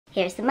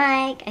Here's the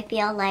mic. I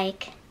feel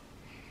like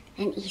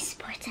an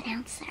esports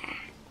announcer.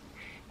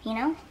 You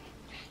know?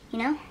 You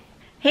know?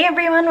 Hey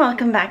everyone,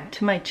 welcome back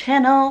to my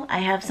channel. I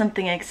have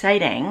something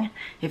exciting.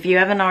 If you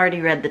haven't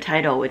already read the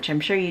title, which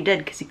I'm sure you did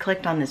because you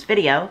clicked on this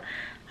video,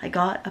 I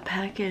got a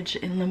package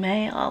in the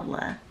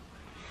mail.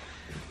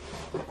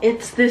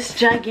 It's this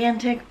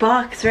gigantic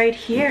box right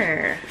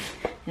here.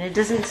 And it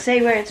doesn't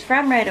say where it's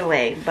from right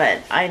away,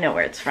 but I know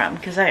where it's from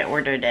because I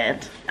ordered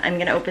it. I'm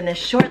gonna open this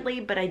shortly,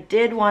 but I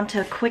did want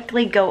to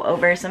quickly go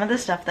over some of the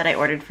stuff that I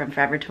ordered from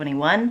Forever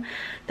 21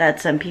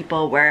 that some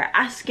people were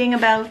asking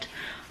about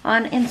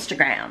on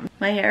Instagram.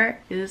 My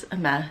hair is a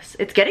mess.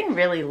 It's getting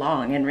really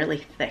long and really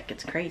thick.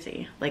 It's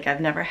crazy. Like,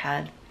 I've never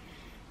had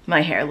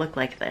my hair look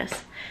like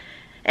this.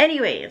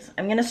 Anyways,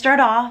 I'm gonna start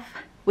off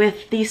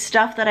with the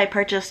stuff that I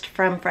purchased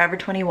from Forever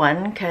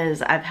 21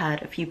 because I've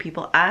had a few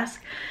people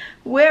ask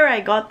where I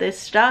got this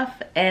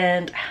stuff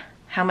and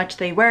how much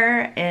they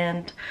were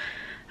and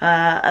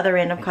other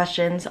random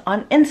questions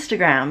on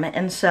Instagram,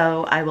 and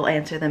so I will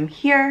answer them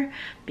here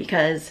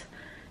because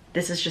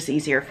this is just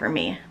easier for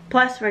me.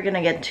 Plus, we're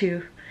gonna get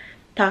to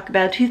talk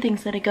about two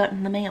things that I got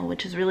in the mail,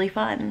 which is really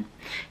fun.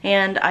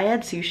 And I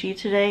had sushi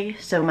today,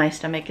 so my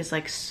stomach is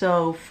like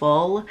so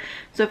full.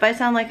 So if I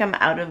sound like I'm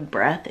out of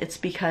breath, it's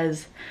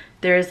because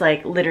there's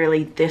like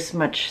literally this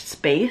much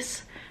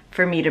space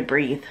for me to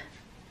breathe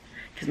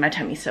because my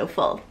tummy's so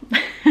full.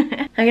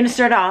 I'm gonna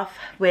start off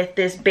with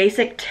this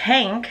basic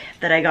tank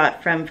that I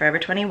got from Forever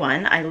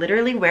 21. I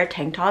literally wear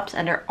tank tops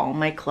under all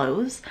my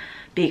clothes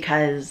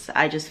because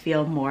I just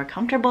feel more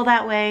comfortable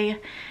that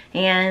way,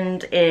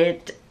 and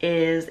it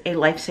is a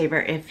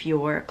lifesaver if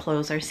your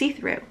clothes are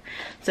see-through.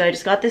 So I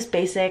just got this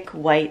basic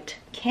white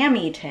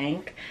cami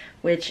tank,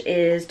 which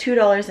is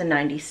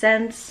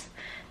 $2.90.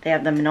 They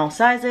have them in all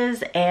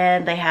sizes,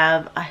 and they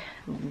have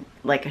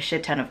like a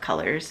shit ton of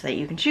colors that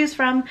you can choose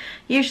from.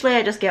 Usually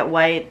I just get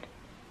white,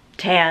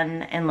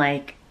 tan, and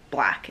like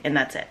black, and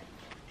that's it.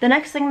 The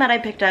next thing that I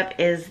picked up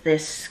is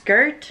this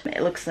skirt.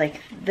 It looks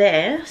like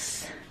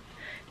this.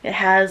 It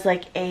has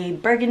like a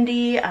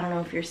burgundy, I don't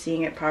know if you're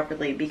seeing it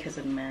properly because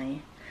of my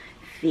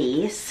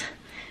face,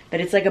 but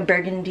it's like a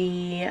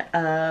burgundy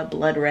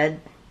blood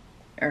red,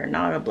 or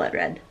not a blood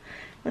red.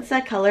 What's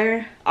that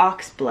color?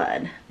 Ox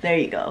blood. There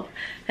you go.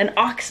 An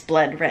ox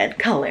blood red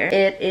color.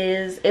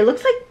 It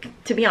looks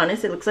like, to be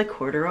honest, it looks like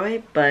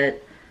corduroy,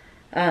 but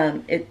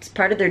it's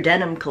part of their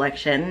denim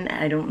collection.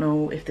 I don't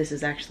know if this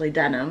is actually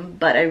denim,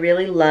 but I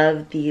really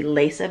love the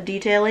lace-up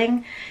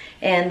detailing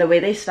and the way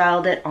they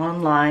styled it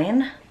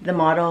online. The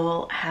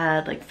model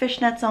had like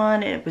fishnets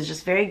on. It was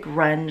just very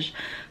grunge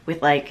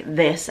with like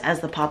this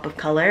as the pop of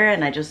color,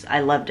 and I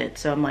loved it.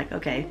 So I'm like,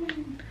 okay,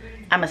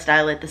 I'm gonna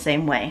style it the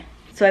same way.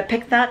 So I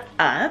picked that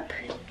up.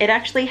 It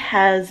actually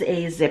has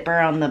a zipper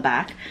on the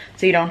back,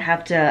 so you don't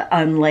have to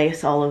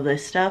unlace all of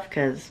this stuff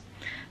because,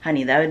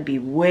 honey, that would be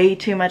way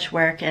too much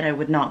work and I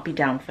would not be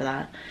down for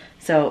that.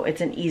 So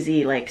it's an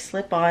easy like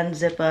slip on,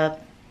 zip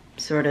up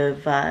sort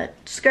of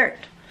skirt.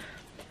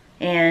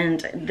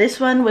 And this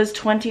one was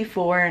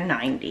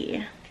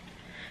 $24.90.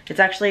 It's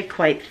actually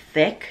quite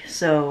thick,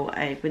 so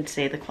I would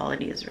say the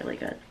quality is really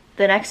good.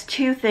 The next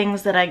two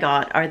things that I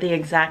got are the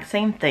exact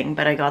same thing,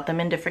 but I got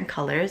them in different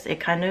colors. It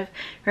kind of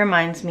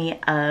reminds me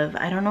of,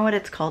 I don't know what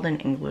it's called in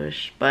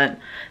English, but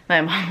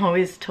my mom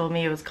always told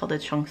me it was called a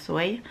chong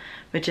sui,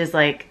 which is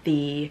like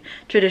the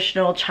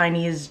traditional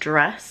Chinese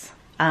dress.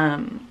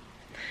 But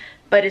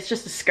it's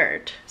just a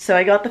skirt. So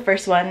I got the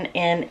first one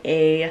in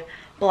a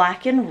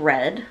black and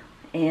red,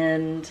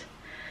 and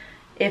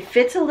it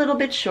fits a little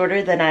bit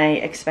shorter than I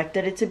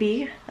expected it to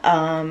be.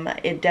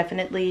 It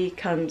definitely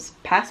comes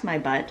past my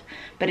butt,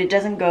 but it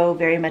doesn't go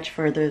very much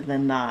further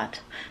than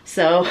that.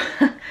 So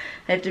I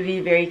have to be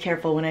very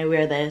careful when I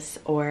wear this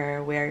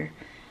or wear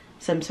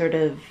some sort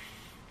of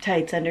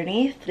tights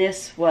underneath.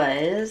 This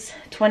was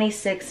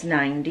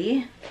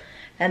 $26.90.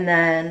 And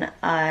then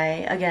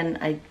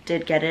I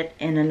did get it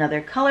in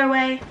another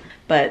colorway,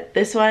 but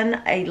this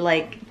one I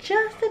like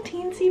just a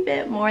teensy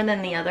bit more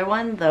than the other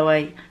one, though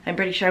I'm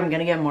pretty sure I'm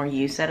gonna get more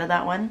use out of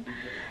that one.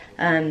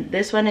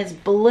 This one is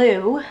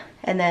blue,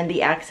 and then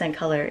the accent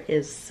color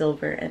is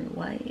silver and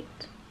white.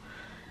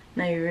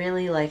 And I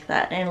really like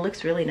that, and it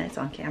looks really nice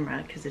on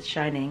camera because it's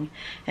shining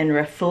and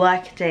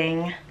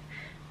reflecting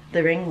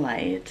the ring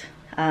light.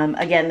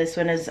 Again, this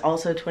one is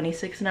also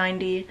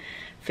 $26.90.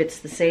 Fits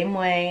the same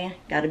way.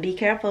 Gotta be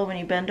careful when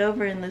you bend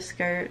over in this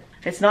skirt.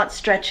 It's not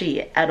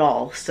stretchy at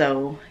all,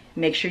 so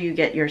make sure you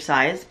get your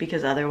size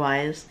because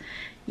otherwise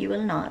you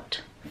will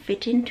not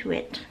fit into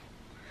it.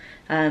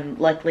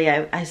 Luckily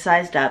I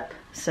sized up,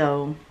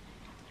 so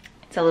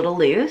it's a little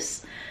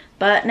loose,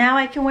 but now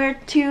I can wear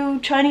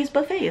 2 Chinese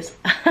buffets.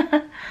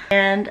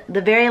 And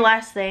the very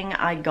last thing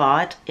I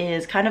got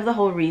is kind of the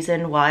whole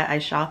reason why I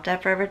shopped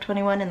at Forever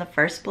 21 in the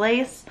first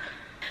place.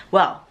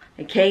 Well,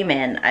 I came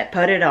in, I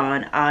put it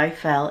on, I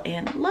fell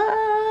in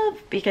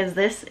love because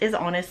this is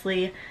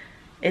honestly,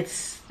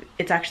 it's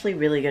actually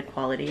really good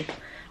quality.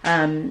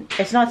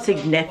 It's not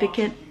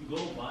significant. You're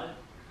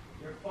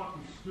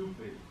fucking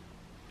stupid.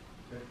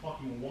 That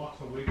fucking walks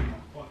away from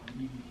a fucking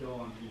easy kill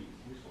on jeans.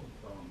 You're so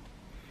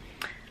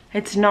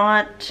It's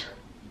not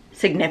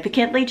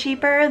significantly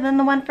cheaper than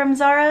the one from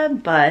Zara,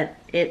 but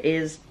it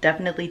is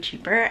definitely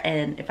cheaper,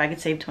 and if I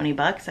could save 20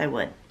 bucks, I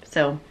would.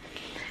 So,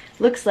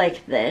 looks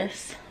like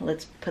this.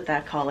 Let's put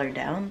that collar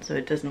down so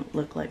it doesn't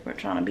look like we're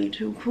trying to be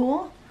too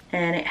cool.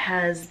 And it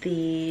has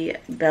the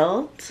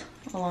belt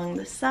along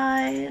the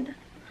side,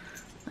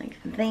 like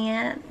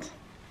that.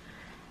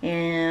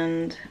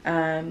 And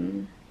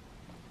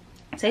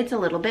I'd say it's a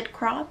little bit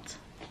cropped,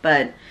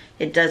 but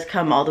it does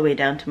come all the way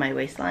down to my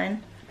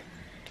waistline.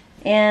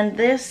 And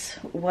this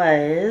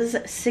was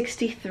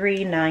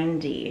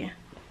 $63.90.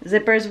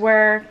 Zippers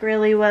work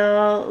really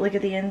well. Look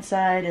at the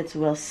inside, it's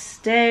well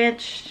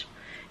stitched.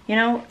 You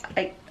know,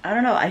 I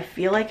don't know, I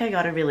feel like I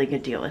got a really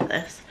good deal with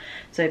this.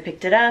 So I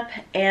picked it up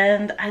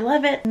and I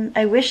love it.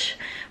 I wish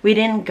we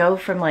didn't go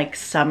from like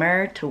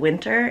summer to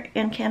winter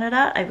in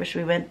Canada. I wish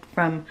we went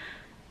from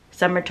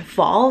summer to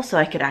fall so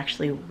I could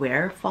actually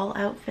wear fall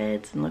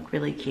outfits and look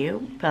really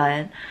cute,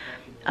 but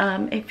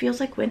it feels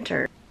like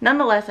winter.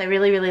 Nonetheless, I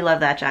really, really love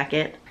that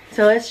jacket.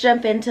 So let's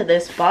jump into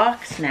this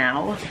box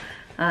now.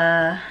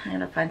 I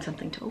gotta find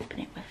something to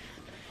open it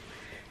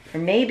with. Or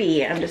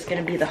maybe I'm just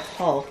gonna be the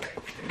Hulk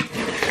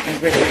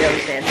and rip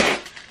it open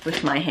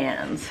with my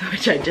hands,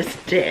 which I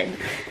just did.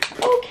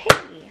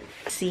 Okay.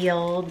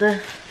 Sealed.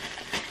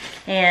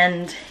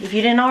 And if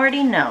you didn't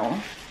already know,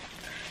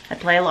 I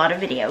play a lot of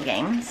video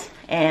games.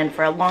 And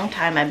for a long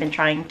time, I've been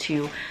trying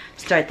to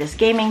start this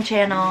gaming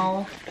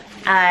channel.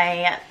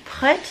 I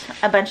put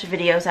a bunch of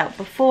videos out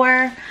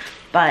before,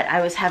 but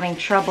I was having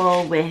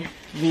trouble with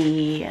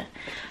the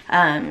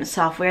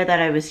software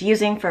that I was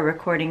using for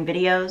recording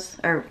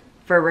videos, or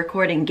for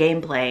recording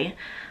gameplay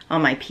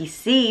on my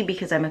PC,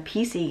 because I'm a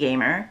PC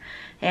gamer,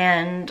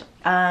 and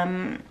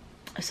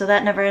so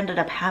that never ended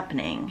up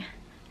happening.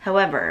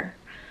 However,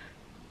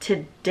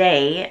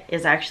 today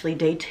is actually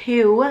day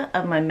 2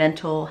 of my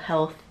mental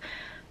health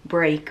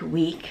break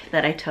week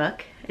that I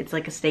took. It's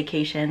like a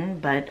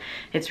staycation, but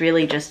it's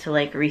really just to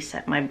like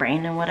reset my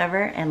brain and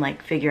whatever, and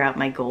like figure out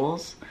my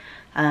goals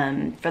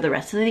for the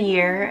rest of the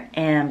year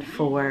and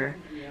for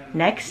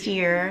next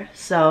year.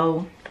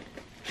 So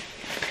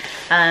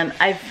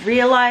I've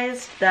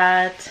realized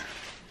that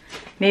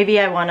maybe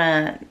I want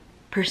to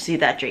pursue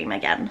that dream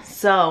again.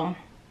 So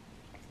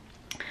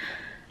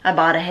I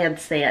bought a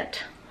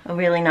headset, a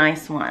really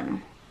nice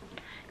one,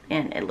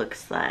 and it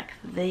looks like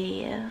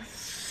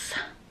this.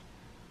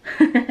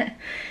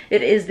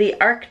 It is the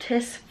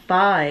Arctis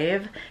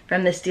 5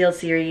 from the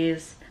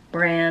SteelSeries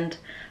brand.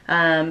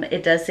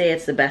 It does say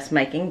it's the best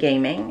mic in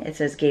gaming. It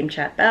says game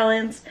chat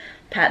balance,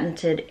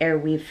 patented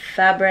AirWeave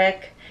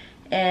fabric,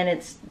 and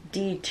it's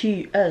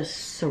DTS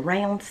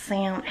surround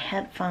sound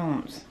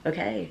headphones.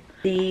 Okay.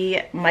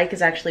 The mic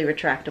is actually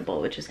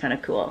retractable, which is kind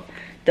of cool.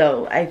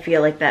 Though I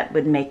feel like that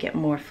would make it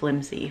more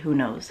flimsy. Who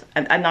knows?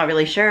 I'm not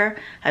really sure.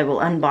 I will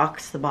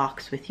unbox the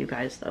box with you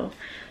guys though.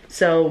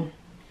 So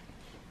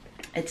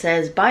it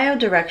says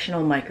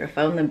bi-directional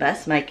microphone, the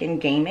best mic in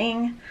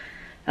gaming.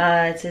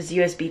 It says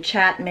USB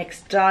chat,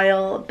 mix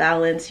dial,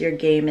 balance your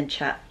game and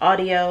chat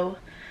audio.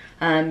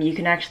 You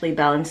can actually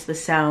balance the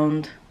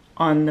sound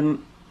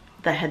on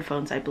the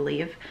headphones, I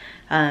believe.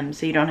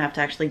 So you don't have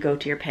to actually go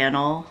to your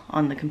panel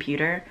on the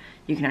computer.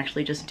 You can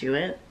actually just do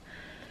it.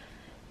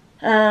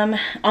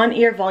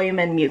 On-ear volume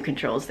and mute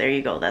controls. There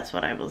you go. That's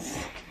what I was...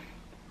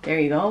 There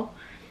you go.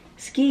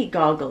 Ski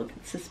goggle.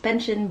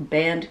 Suspension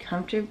band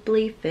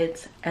comfortably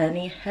fits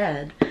any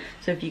head.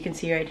 So if you can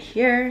see right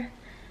here,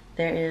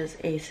 there is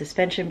a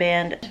suspension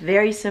band.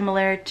 Very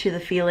similar to the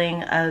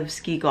feeling of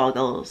ski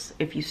goggles.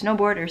 If you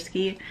snowboard or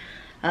ski,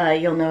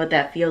 you'll know what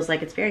that feels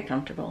like. It's very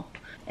comfortable.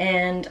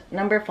 And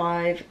number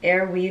 5,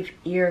 AirWeave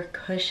ear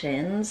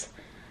cushions.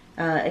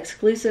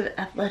 Exclusive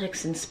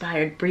athletics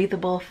inspired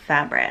breathable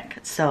fabric.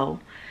 So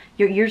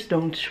your ears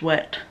don't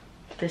sweat.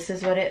 This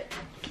is what it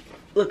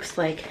looks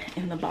like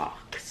in the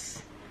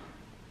box.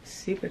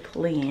 Super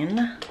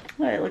clean.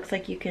 Well, it looks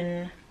like you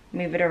can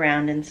move it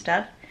around and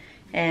stuff.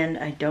 And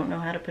I don't know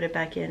how to put it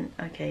back in.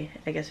 Okay,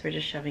 I guess we're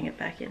just shoving it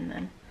back in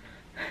then.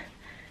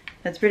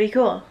 That's pretty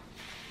cool.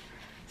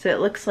 So it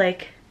looks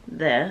like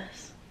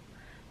this.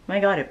 My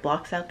god, it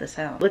blocks out the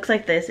sound. Looks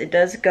like this. It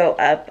does go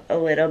up a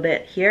little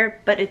bit here,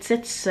 but it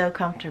sits so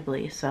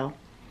comfortably, so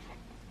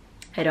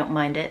I don't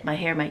mind it. My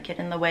hair might get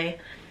in the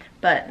way,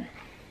 but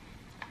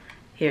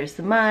here's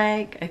the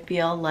mic. I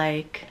feel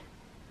like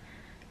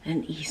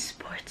an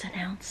esports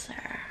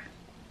announcer.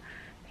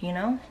 You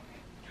know?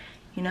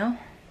 You know?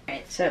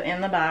 Alright, so in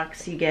the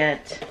box you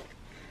get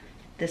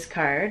this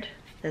card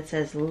that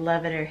says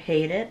love it or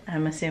hate it.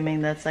 I'm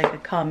assuming that's like a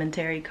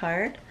commentary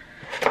card.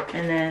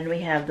 And then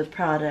we have the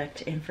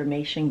product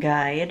information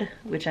guide,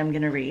 which I'm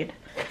gonna read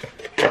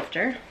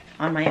after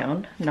on my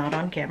own, not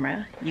on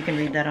camera. You can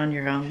read that on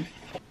your own.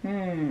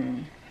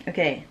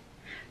 Okay,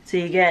 so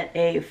you get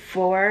a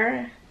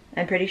 4,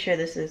 I'm pretty sure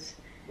this is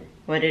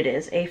what it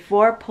is, a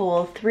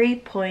 4-pole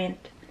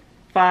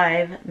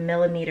 3.5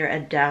 millimeter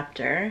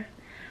adapter.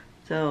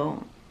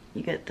 So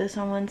you get this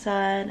on one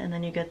side, and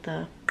then you get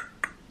the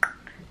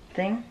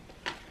thing.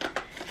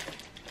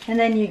 And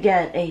then you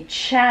get a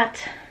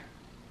chat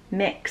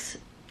mix,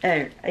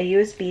 a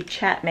USB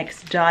chat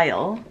mix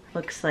dial.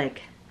 Looks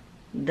like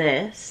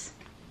this.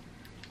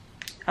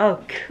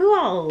 Oh,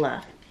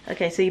 cool.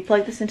 Okay, so you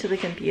plug this into the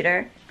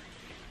computer,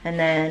 and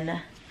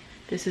then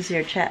this is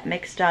your chat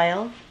mix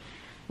dial.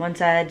 One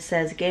side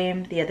says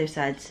game, the other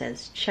side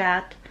says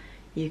chat.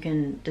 You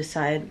can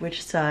decide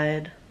which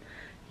side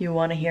you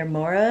want to hear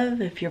more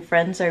of. If your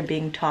friends are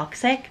being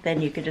toxic,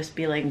 then you could just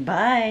be like,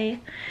 bye.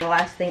 The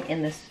last thing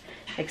in this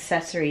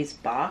accessories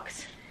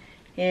box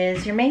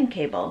is your main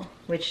cable,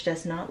 which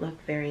does not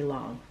look very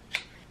long.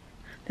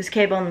 This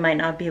cable might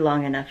not be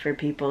long enough for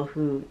people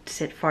who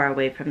sit far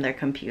away from their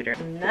computer.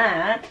 And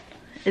that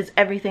is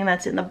everything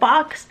that's in the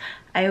box.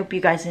 I hope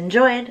you guys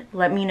enjoyed.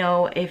 Let me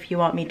know if you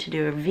want me to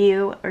do a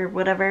review or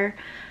whatever.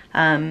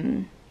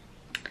 And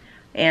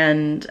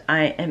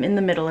I am in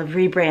the middle of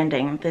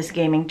rebranding this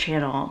gaming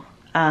channel.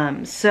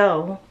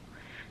 So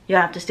you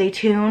have to stay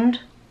tuned.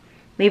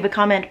 Leave a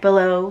comment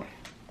below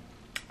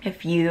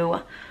if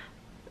you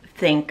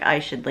think I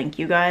should link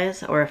you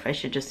guys, or if I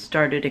should just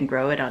start it and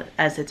grow it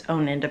as its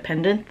own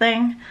independent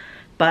thing.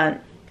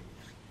 But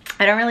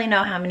I don't really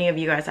know how many of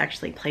you guys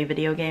actually play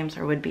video games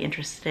or would be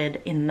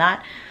interested in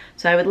that.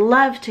 So I would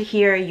love to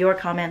hear your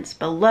comments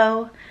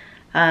below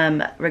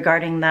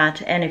regarding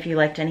that, and if you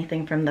liked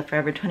anything from the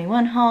Forever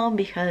 21 haul,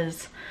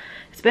 because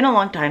it's been a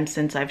long time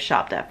since I've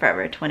shopped at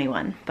Forever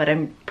 21, but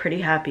I'm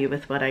pretty happy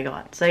with what I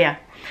got. So yeah,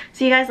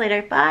 see you guys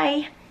later.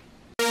 Bye.